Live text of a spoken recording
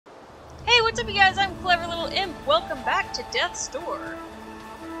what's up you guys? I'm Clever Little Imp. Welcome back to Death's Door.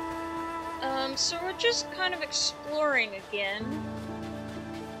 So we're just kind of exploring again.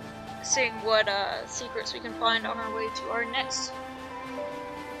 Seeing what secrets we can find on our way to our next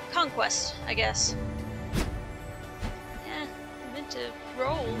conquest, I guess. Yeah, I meant to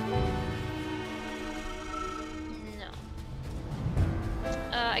roll. No.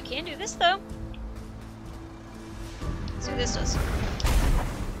 I can do this though. Let's see what this does.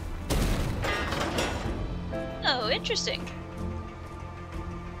 Oh, interesting.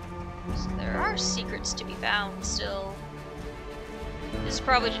 So there are secrets to be found still. This is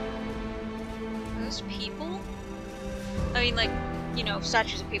probably those people? I mean, like, you know,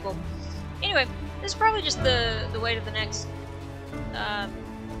 statues of people. Anyway, this is probably just the way to the next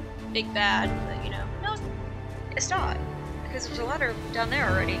big bad, but, you know. No, it's not. Because there's a ladder down there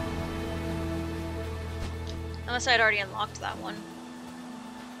already. Unless I'd already unlocked that one.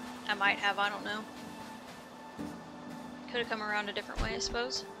 I might have, I don't know. Could have come around a different way, I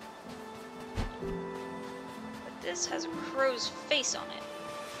suppose. But this has a crow's face on it.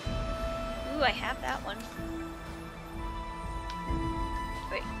 Ooh, I have that one.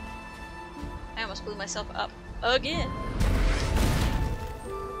 Wait. I almost blew myself up again.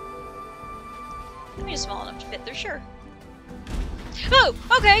 I mean, it's small enough to fit there, sure. Oh,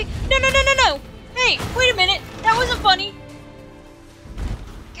 okay. No, no, no, no, no. Hey, wait a minute. That wasn't funny.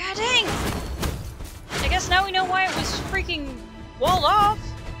 God dang. I guess now we know why it was freaking walled off.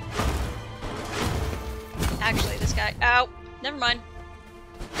 Actually, this guy... Ow! Never mind.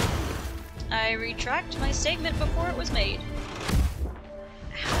 I retract my statement before it was made.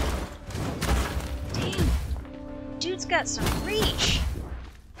 Ow. Damn. Dude's got some reach.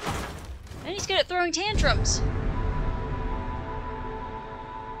 And he's good at throwing tantrums.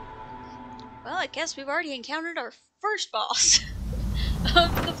 Well, I guess we've already encountered our first boss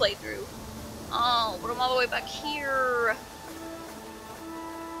of the playthrough. Oh, but I'm all the way back here.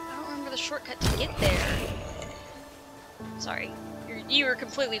 I don't remember the shortcut to get there. Sorry. You were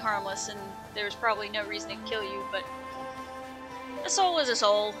completely harmless, and there's probably no reason to kill you, but a soul is a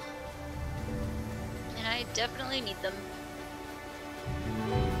soul. And I definitely need them. I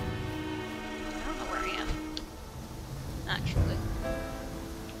don't know where I am. Actually.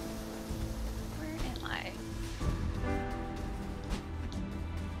 Where am I?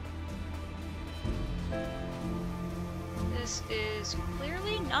 This is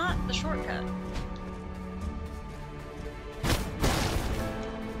clearly not the shortcut.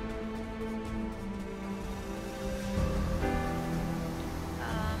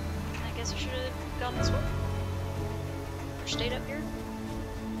 I guess I should have gone this way. Or stayed up here.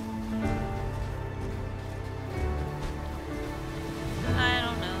 I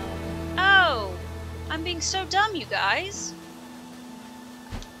don't know. Oh! I'm being so dumb, you guys!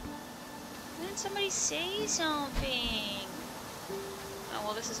 Didn't somebody say something? Oh,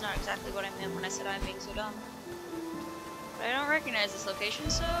 well, this is not exactly what I meant when I said I'm being so dumb. But I don't recognize this location,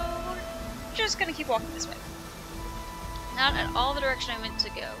 so we're just gonna keep walking this way. Not at all the direction I meant to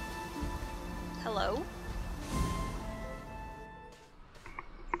go. Hello?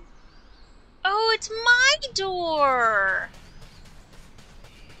 Oh, it's my door!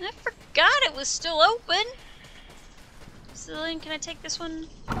 I forgot it was still open! So then, can I take this one?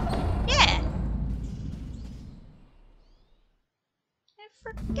 Yeah!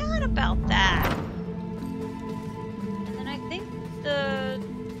 Forgot about that. And then I think the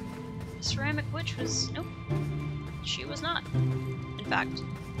ceramic witch was... Nope. She was not. In fact.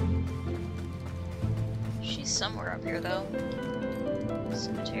 She's somewhere up here, though.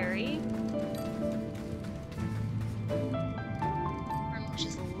 Cemetery. Which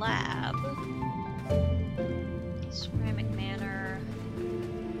is lab. Ceramic manor.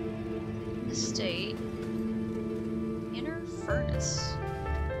 Estate. Inner furnace.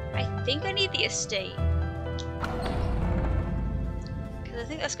 I think I need the estate. Because I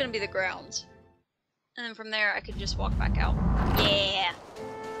think that's going to be the grounds. And then from there I could just walk back out. Yeah!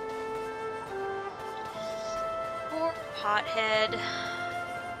 Poor pothead.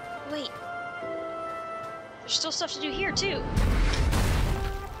 Wait. There's still stuff to do here too.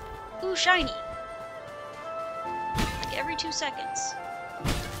 Ooh, shiny. Like every 2 seconds.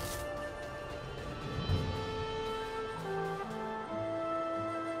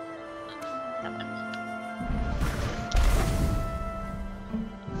 That one.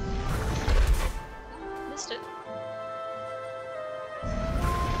 Missed it.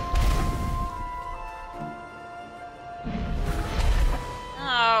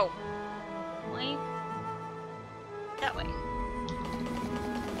 Oh. Wait. That way.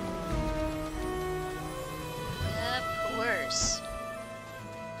 Of course.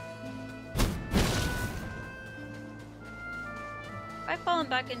 I fallen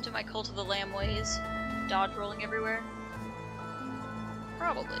back into my Cult of the Lamb ways? Dodge rolling everywhere?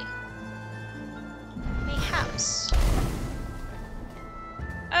 Probably. Mayhaps.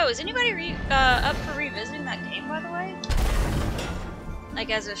 Oh, is anybody up for revisiting that game, by the way? Like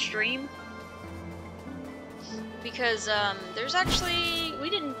as a stream? Because there's actually we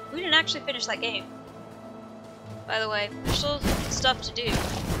didn't actually finish that game. By the way, there's still stuff to do.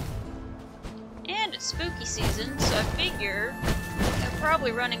 And it's spooky season, so I figure they're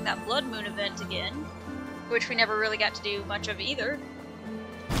probably running that Blood Moon event again, which we never really got to do much of either.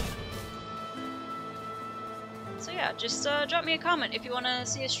 So yeah, just drop me a comment if you want to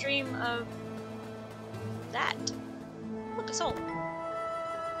see a stream of that. Look, a soul.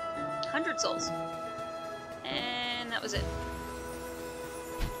 100 souls. And that was it.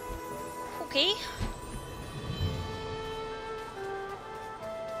 Okay.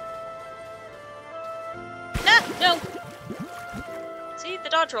 Ah! No! See, the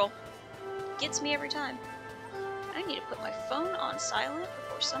dodge roll gets me every time. I need to put my phone on silent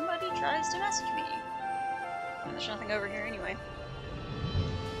before somebody tries to message me. And there's nothing over here anyway.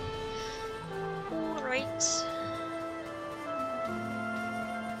 Alright.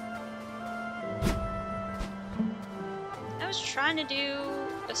 I was trying to do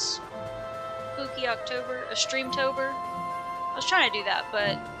a spooky October, a Streamtober. I was trying to do that,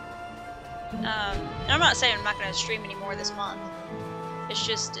 but and I'm not saying I'm not going to stream anymore this month. It's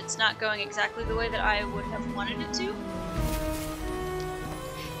just, it's not going exactly the way that I would have wanted it to.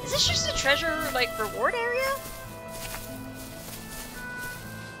 Is this just a treasure, like, reward area?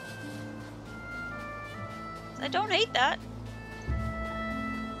 I don't hate that.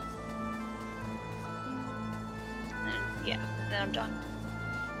 And yeah, then I'm done.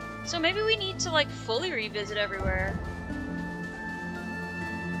 So maybe we need to, like, fully revisit everywhere.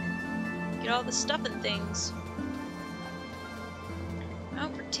 Get all the stuff and things. I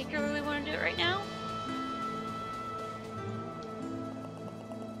don't particularly want to do it right now.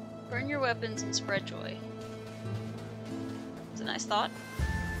 Burn your weapons and spread joy. It's a nice thought.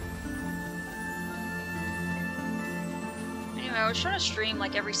 Anyway, I was trying to stream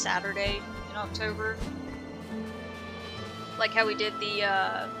like every Saturday in October. Like how we did the,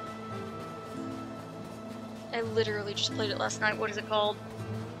 I literally just played it last night. What is it called?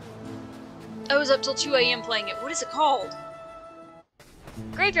 I was up till 2 AM playing it. What is it called?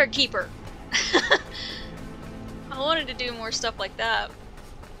 Graveyard Keeper. I wanted to do more stuff like that.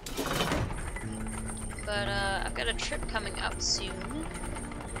 But I've got a trip coming up soon.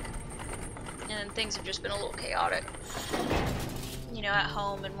 And things have just been a little chaotic. You know, at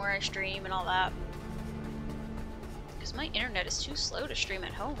home and where I stream and all that. Because my internet is too slow to stream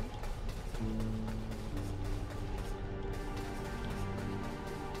at home.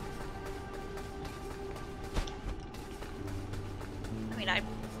 I mean, I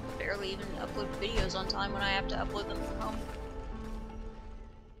barely even upload videos on time when I have to upload them from home.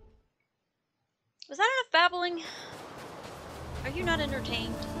 Was that enough babbling? Are you not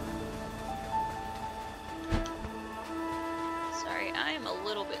entertained? Sorry, I am a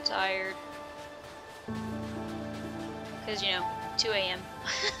little bit tired. Because, you know, 2 AM.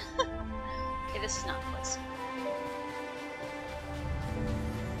 Okay, this is not the place.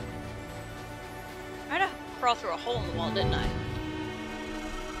 I had to crawl through a hole in the wall, didn't I?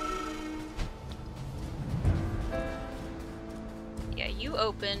 Yeah, you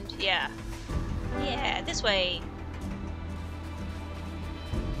opened. Yeah. Yeah, this way.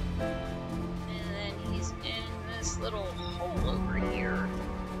 And then he's in this little hole over here.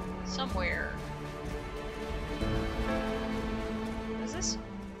 Somewhere. What is this?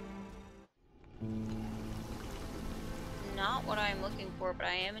 Not what I'm looking for, but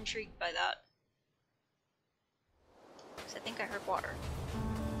I am intrigued by that. Because I think I heard water.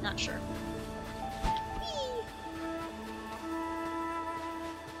 Not sure. Whee!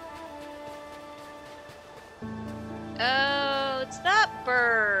 Oh, it's that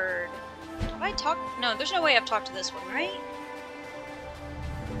bird. Have I talked? No, there's no way I've talked to this one, right?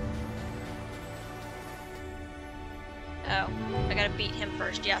 Oh, I gotta beat him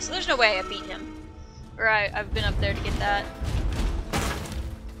first. Yeah, so there's no way I beat him. Or I've been up there to get that.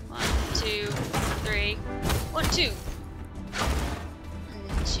 1, 2, 3. 1, 2.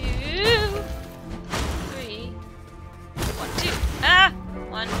 1, 2. 3. 1, 2. Ah!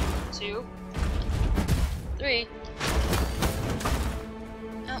 1, 2. 3.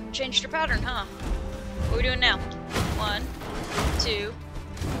 Oh, changed your pattern, huh? What are we doing now? 1, 2,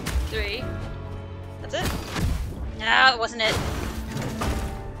 3. That's it? No, that wasn't it.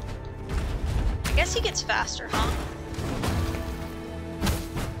 I guess he gets faster, huh?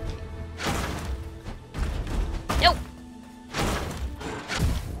 Nope.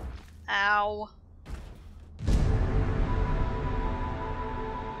 Ow.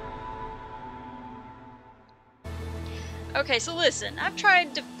 Okay, so listen, I've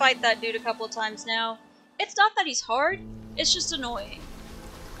tried to fight that dude a couple of times now. It's not that he's hard, it's just annoying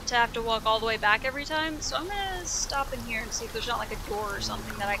to have to walk all the way back every time, so I'm gonna stop in here and see if there's not like a door or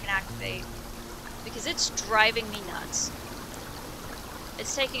something that I can activate. Because it's driving me nuts.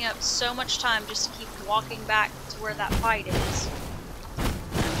 It's taking up so much time just to keep walking back to where that fight is.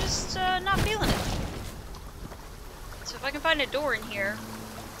 I'm just not feeling it. So if I can find a door in here,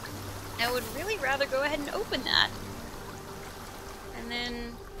 I would really rather go ahead and open that. And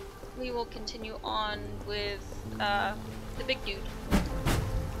then we will continue on with the big dude.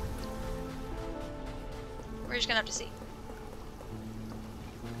 We're just gonna have to see.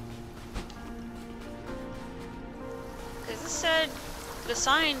 Because this said, the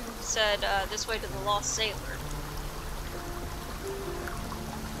sign said this way to the Lost Sailor.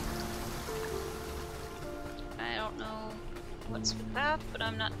 I don't know what's the path, but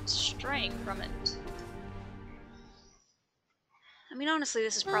I'm not straying from it. I mean, honestly,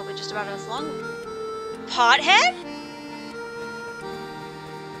 this is probably just about as long. Pothead?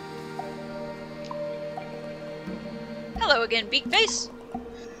 Hello again, Beakface.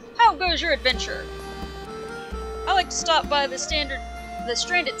 How goes your adventure? I like to stop by the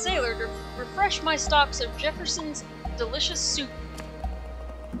Stranded Sailor to refresh my stocks of Jefferson's delicious soup.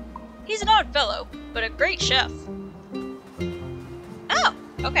 He's an odd fellow, but a great chef. Oh,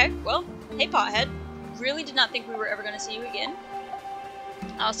 okay, well, hey Pothead. Really did not think we were ever going to see you again.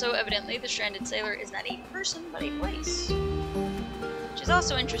 Also, evidently, the Stranded Sailor is not a person, but a place. Which is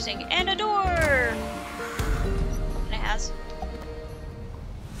also interesting. And a door! And it has.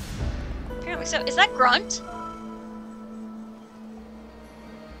 Apparently so. Is that Grunt?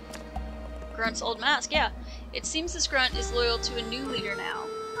 Grunt's old mask, yeah. It seems this Grunt is loyal to a new leader now.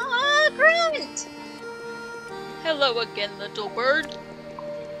 Ah, Grunt! Hello again, little bird.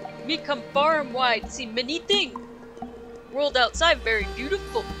 Me come far and wide, see many things. World outside very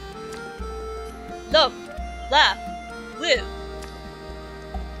beautiful. Love, laugh, live.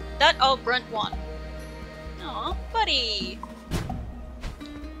 That all Grunt want. Aw, buddy.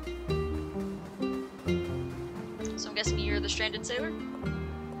 So I'm guessing you're the Stranded Sailor?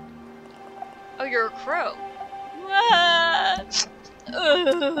 Oh, you're a crow. Ah!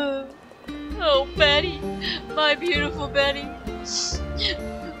 Oh, Betty. My beautiful Betty.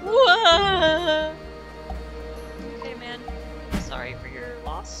 Wah! Okay, man. Sorry for your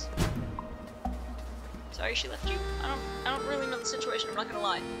loss. Sorry she left you. I don't really know the situation, I'm not gonna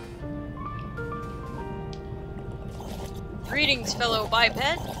lie. Greetings, fellow biped.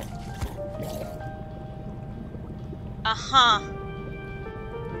 Uh-huh.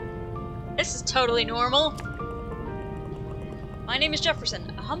 This is totally normal. My name is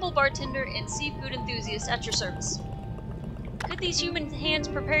Jefferson, a humble bartender and seafood enthusiast at your service. Could these human hands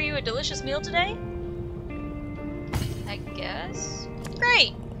prepare you a delicious meal today? I guess.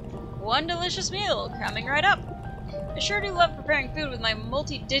 Great! One delicious meal, coming right up. I sure do love preparing food with my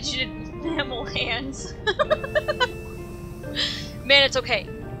multi-digited mammal hands. Man, it's okay.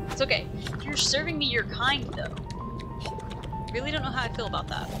 It's okay. You're serving me your kind, though. Really don't know how I feel about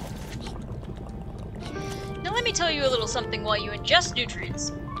that. Now let me tell you a little something while you ingest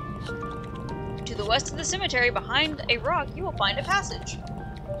nutrients. To the west of the cemetery, behind a rock, you will find a passage.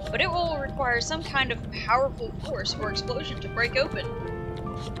 But it will require some kind of powerful force or explosion to break open.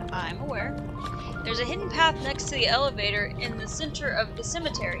 I'm aware. There's a hidden path next to the elevator in the center of the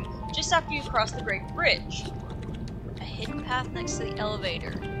cemetery, just after you cross the Great Bridge. A hidden path next to the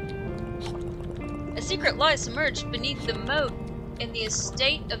elevator. A secret lies submerged beneath the moat in the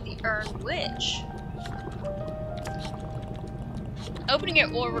estate of the Earned Witch. Opening it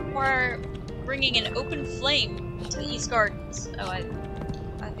will require bringing an open flame to the East Gardens. Oh, I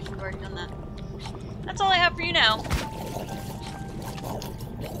think we've already done that. That's all I have for you now.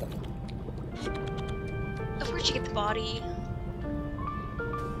 Oh, where'd you get the body?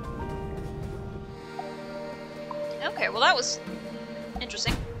 Okay, well that was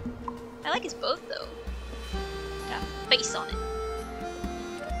interesting. I like his boat though. Got a face on it.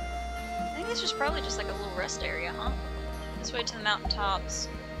 I think this was probably just like a little rest area, huh? This way to the mountaintops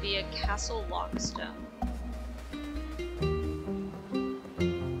via Castle Lockstone.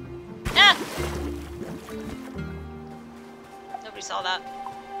 Ah! Nobody saw that.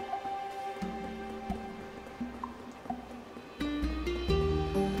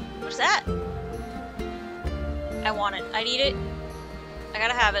 What's that? I want it. I need it. I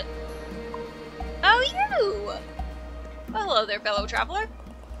gotta have it. Oh, you! Well, hello there, fellow traveler.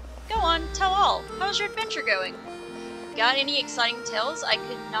 Go on, tell all. How's your adventure going? Got any exciting tales I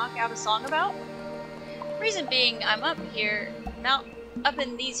could knock out a song about? Reason being, I'm up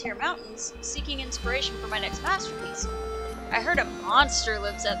in these here mountains, seeking inspiration for my next masterpiece. I heard a monster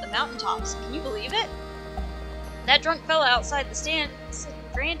lives at the mountaintops. Can you believe it? That drunk fella outside the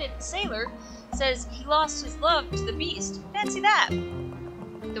stranded sailor says he lost his love to the beast. Fancy that!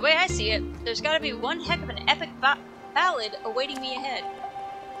 The way I see it, there's gotta be one heck of an epic ballad awaiting me ahead.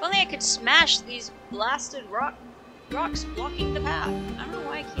 If only I could smash these blasted rocks blocking the path. I don't know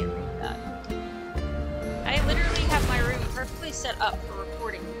why I can't read that. I literally have my room perfectly set up for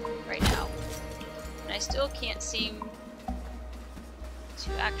recording right now, and I still can't seem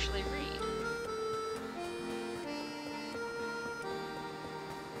to actually read.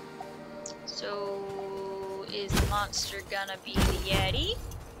 So, is the monster gonna be the Yeti?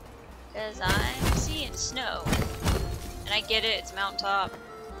 Because I'm seeing snow. And I get it, it's a mountaintop.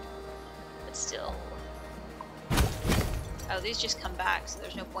 But still. Oh, these just come back, so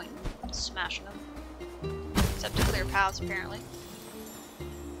there's no point in smashing them. Except to clear paths, apparently.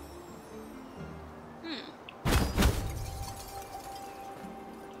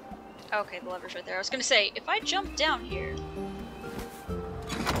 Okay, the lever's right there. I was gonna say, if I jump down here...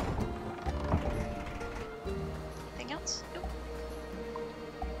 Anything else? Nope.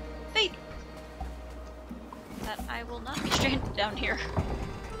 Faith! That I will not be stranded down here.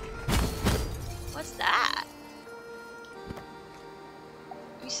 What's that?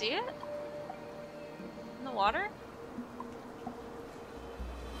 You see it? In the water?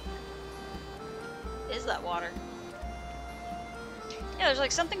 Is that water? Yeah, there's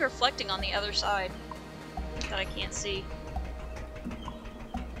like something reflecting on the other side that I can't see.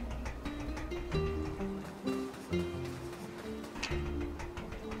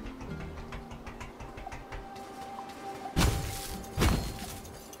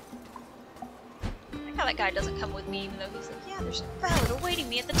 I like how that guy doesn't come with me, even though he's like, yeah, there's a ballad awaiting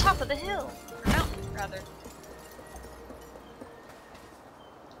me at the top of the hill. Or mountain, rather.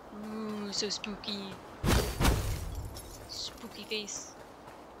 Ooh, so spooky. Spooky face.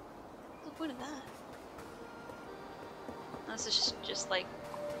 What's the point of that? This is just like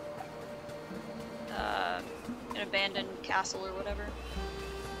an abandoned castle or whatever.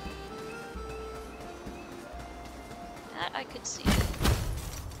 That I could see.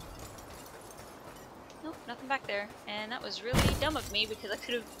 Nope, nothing back there. And that was really dumb of me because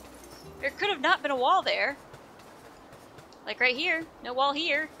there could have not been a wall there. Like right here, no wall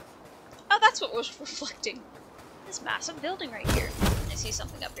here. Oh, that's what was reflecting. This massive building right here. I see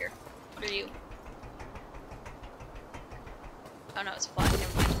something up here. What are you? Oh no, it's a flag.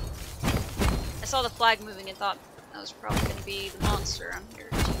 Never mind. I saw the flag moving and thought that was probably going to be the monster I'm here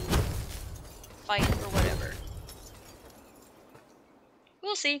to fight or whatever.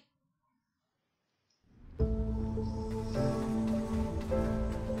 We'll see.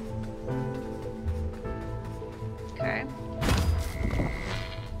 Okay.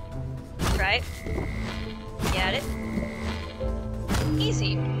 Right. Got it.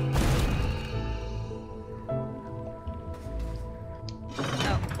 Easy.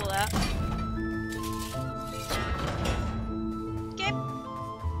 Oh, pull out. Okay.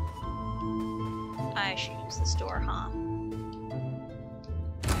 I should use this door, huh?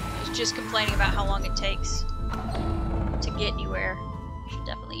 I was just complaining about how long it takes to get anywhere. Should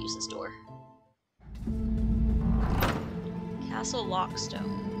definitely use this door. Castle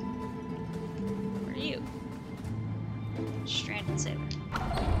Lockstone. Where are you? Stranded sailor.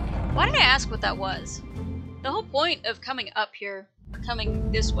 Why did I ask what that was? The whole point of coming up here, or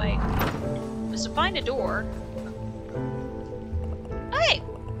coming this way, was to find a door. Oh, hey!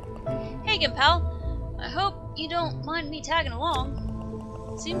 Hey again, pal. I hope you don't mind me tagging along.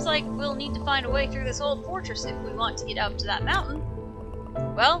 Seems like we'll need to find a way through this old fortress if we want to get up to that mountain.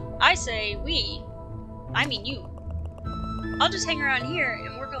 Well, I say we. I mean you. I'll just hang around here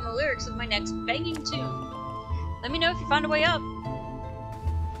and work on the lyrics of my next banging tune. Let me know if you find a way up.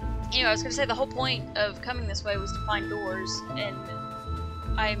 Anyway, I was gonna say the whole point of coming this way was to find doors, and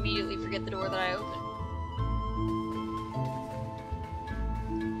I immediately forget the door that I opened.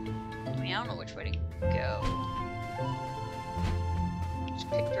 I mean, I don't know which way to go. Just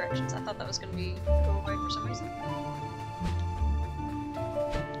pick directions. I thought that was gonna be go away for some reason.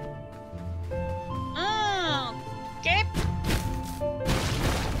 Oh, okay.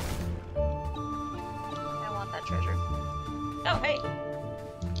 Treasure. Oh, hey!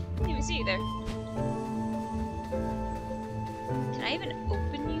 Didn't even see you there. Can I even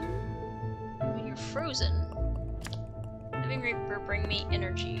open you? I mean, you're frozen. Living Reaper, bring me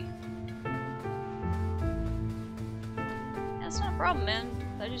energy. That's not a problem, man.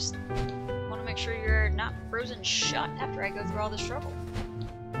 I just want to make sure you're not frozen shut after I go through all this trouble.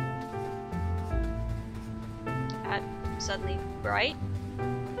 Got suddenly bright.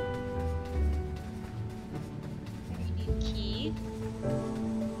 You need a key.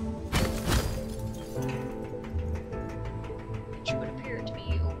 Which would appear to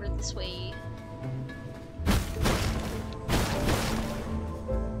be over this way.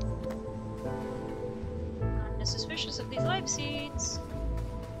 I'm suspicious of these life seeds.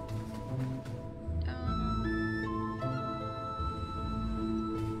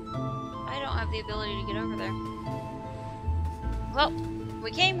 I don't have the ability to get over there. Well,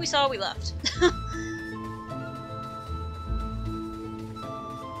 we came, we saw, we left.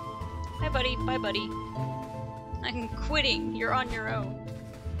 Hi, buddy. Bye, buddy. I'm quitting. You're on your own.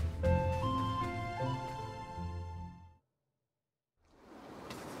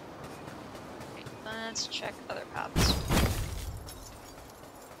 Okay, let's check other paths.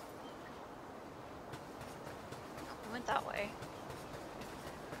 We went that way.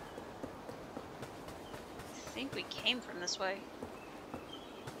 I think we came from this way.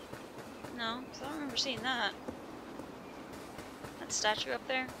 No, because I don't remember seeing that. That statue up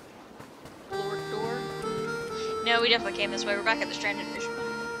there? Lord door? No, we definitely came this way. We're back at the stranded fisherman.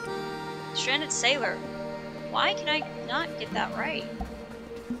 Stranded sailor. Why can I not get that right?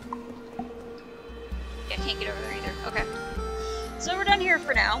 Yeah, I can't get over there either. Okay. So we're done here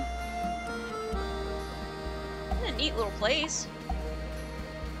for now. It's a neat little place.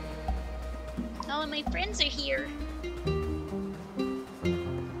 All of my friends are here.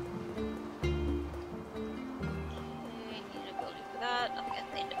 Nothing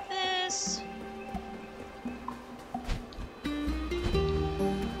at the end of this.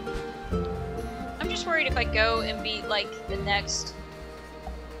 I'm just worried if I go and be like the next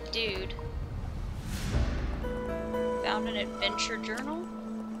dude. Found an adventure journal.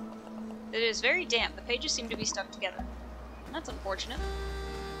 It is very damp. The pages seem to be stuck together. That's unfortunate.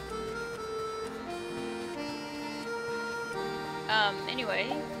 Anyway, I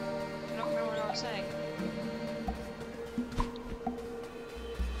don't remember what I was saying.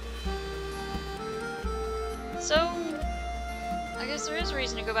 So, I guess there is a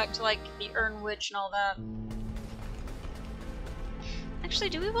reason to go back to, like, the Urn Witch and all that. Actually,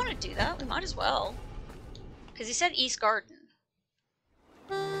 do we want to do that? We might as well. Because he said East Garden.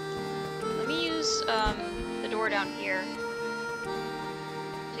 Let me use, the door down here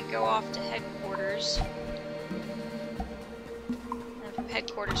to go off to headquarters. And from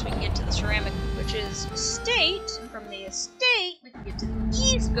headquarters we can get to the Ceramic Witch's estate. And from the estate we can get to the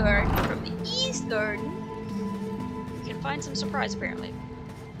East Garden. From the East Garden can find some surprise, apparently.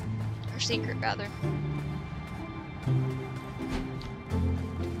 Or secret, rather.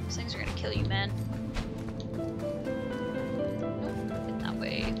 These things are gonna kill you, man. Nope, in that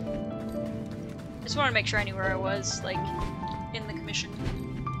way. I just wanted to make sure I knew where I was, like, in the commission.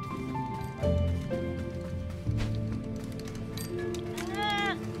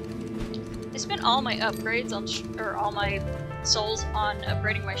 I spent all my upgrades on, or all my souls on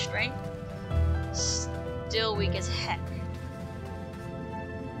upgrading my strength. Still weak as heck.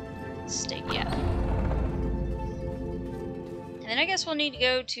 Stay, yeah. And then I guess we'll need to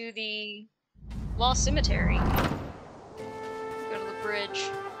go to the Lost Cemetery. Go to the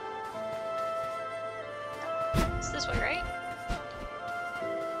bridge. It's this way, right?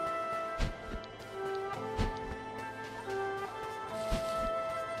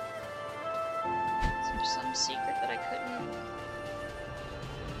 Is there some secret that I couldn't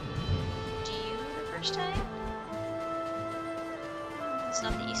do the first time? It's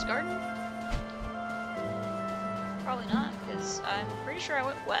not the East Garden? Probably not, because I'm pretty sure I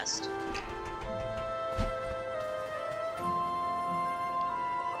went west.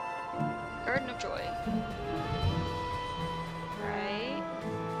 Garden of Joy. Right.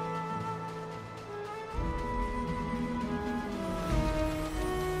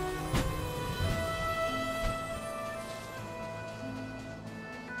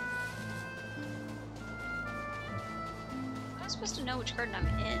 I'm supposed to know which garden I'm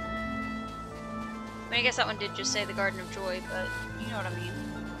in. I mean, I guess that one did just say the Garden of Joy, but you know what I mean.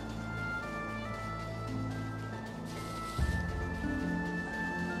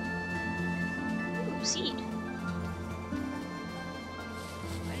 Ooh, seed.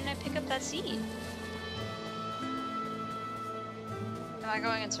 Why didn't I pick up that seed? Am I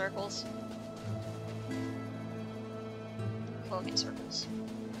going in circles? I'm going in circles.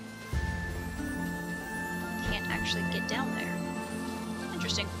 Can't actually get down there.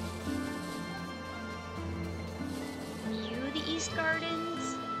 Interesting. East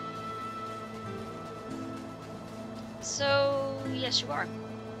Gardens. So, yes, you are.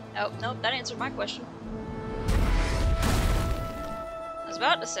 Oh, nope, that answered my question. I was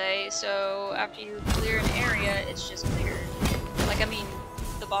about to say, so after you clear an area, it's just cleared. Like, I mean,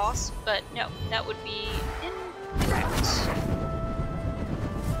 the boss, but no, that would be incorrect.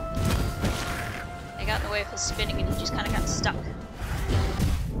 I got in the way of his spinning and he just kind of got stuck.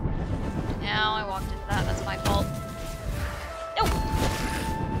 Now I walked into that, that's my fault. Nope!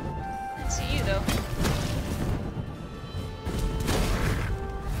 Didn't see you though.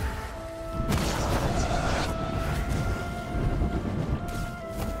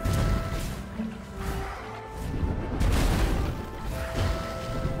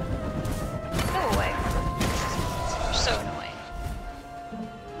 Go away. You're so annoying.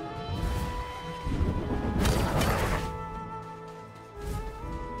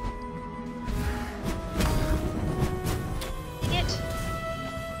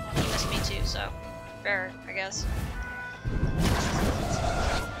 So, fair, I guess.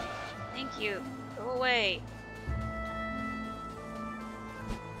 Thank you. Go away.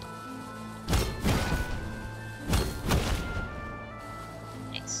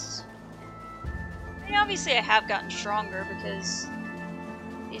 Nice. I mean, obviously I have gotten stronger because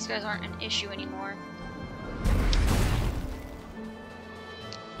these guys aren't an issue anymore.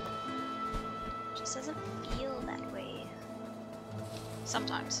 It just doesn't feel that way.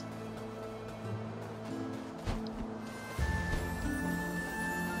 Sometimes.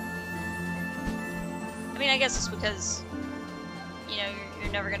 I mean, I guess it's because, you know,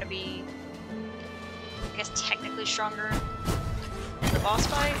 you're never gonna be, I guess, technically stronger in the boss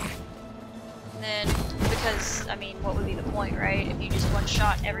fight. And then, because, I mean, what would be the point, right? If you just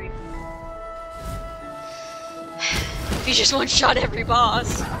one-shot every... if you just one-shot every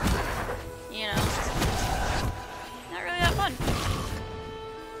boss, you know, not really that fun.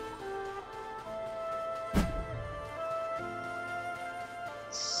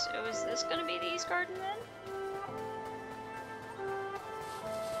 So is this gonna be the East Garden then?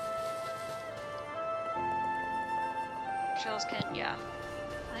 Shells can, yeah.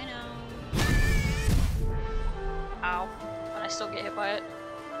 I know. Ow. But I still get hit by it.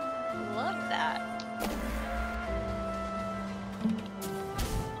 Love that.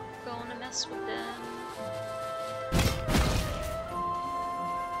 Going to mess with them.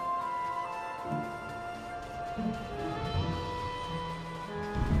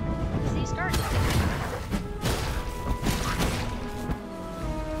 These guards.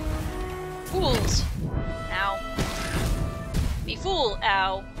 Fools! Ow. Be fool!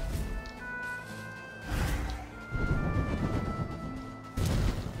 Ow.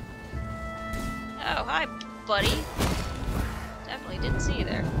 Oh, hi, buddy. Definitely didn't see you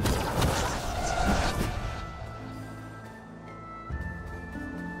there.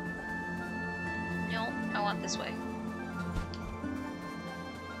 No, I want this way.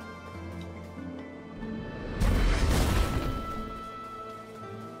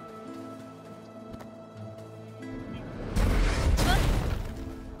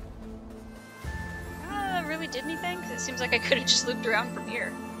 Did anything? 'Cause it seems like I could have just looped around from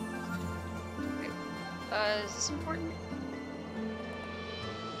here. Okay. Is this important?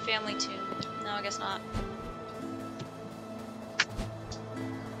 Family tomb. No, I guess not.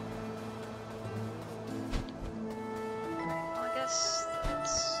 Well, I guess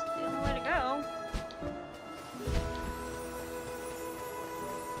that's the only way to go.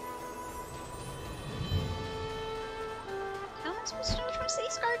 How am I supposed to know which one's the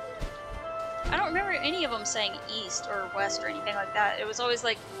East Garden? I don't remember any of them saying east or west or anything like that. It was always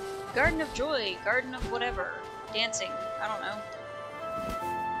like Garden of Joy, Garden of whatever, dancing. I don't know.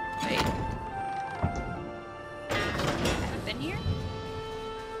 Wait. I've been here?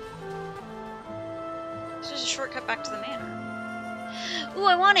 It's just a shortcut back to the manor. Ooh,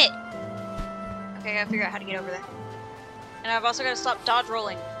 I want it! Okay, I gotta figure out how to get over there. And I've also gotta stop dodge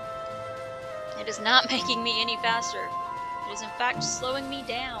rolling. It is not making me any faster. It is in fact slowing me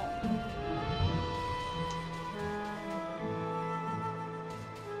down.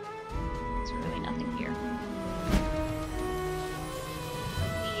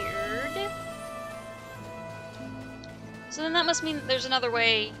 So then that must mean that there's another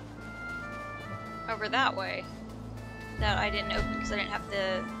way over that way that I didn't open because I didn't have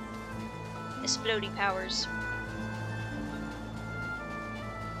the explodey powers.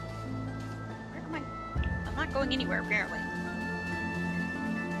 Where am I? I'm not going anywhere apparently.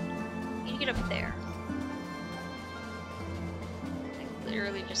 I need to get up there. I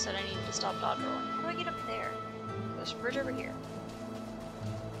literally just said I needed to stop dodge rolling. How do I get up there? There's a bridge over here.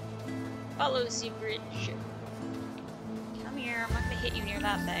 Follow the bridge. Come here, I'm not gonna hit you near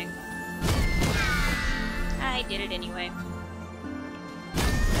that thing. I did it anyway.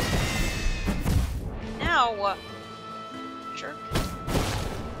 Ow! Jerk.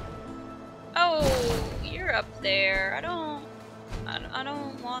 Oh, you're up there. I don't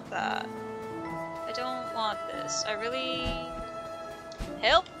want that. I don't want this. I really...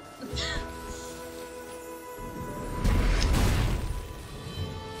 Help!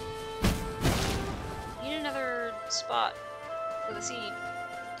 Need another spot with a seed.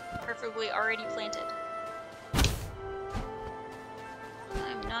 Preferably already planted.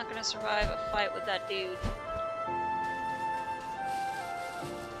 I'm not gonna survive a fight with that dude.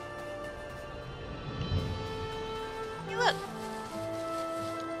 Hey, look!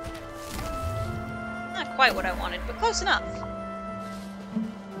 Not quite what I wanted, but close enough.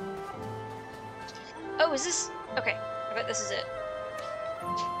 Oh, is this... Okay, I bet this is it.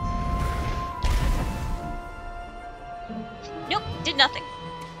 Nope, did nothing.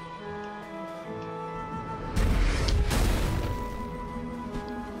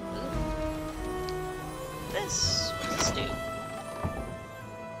 What does this do?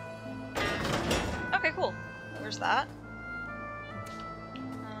 Okay, cool. Where's that?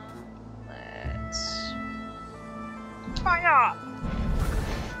 Let's... Fire!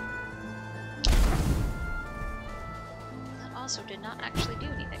 That also did not actually do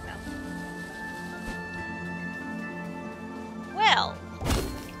anything, though. Well,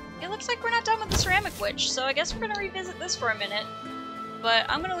 it looks like we're not done with the ceramic witch, so I guess we're gonna revisit this for a minute. But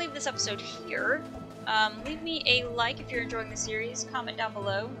I'm gonna leave this episode here. Leave me a like if you're enjoying the series, comment down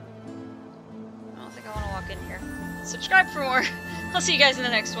below. I don't think I want to walk in here. Subscribe for more. I'll see you guys in the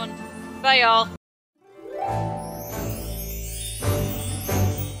next one. Bye, y'all.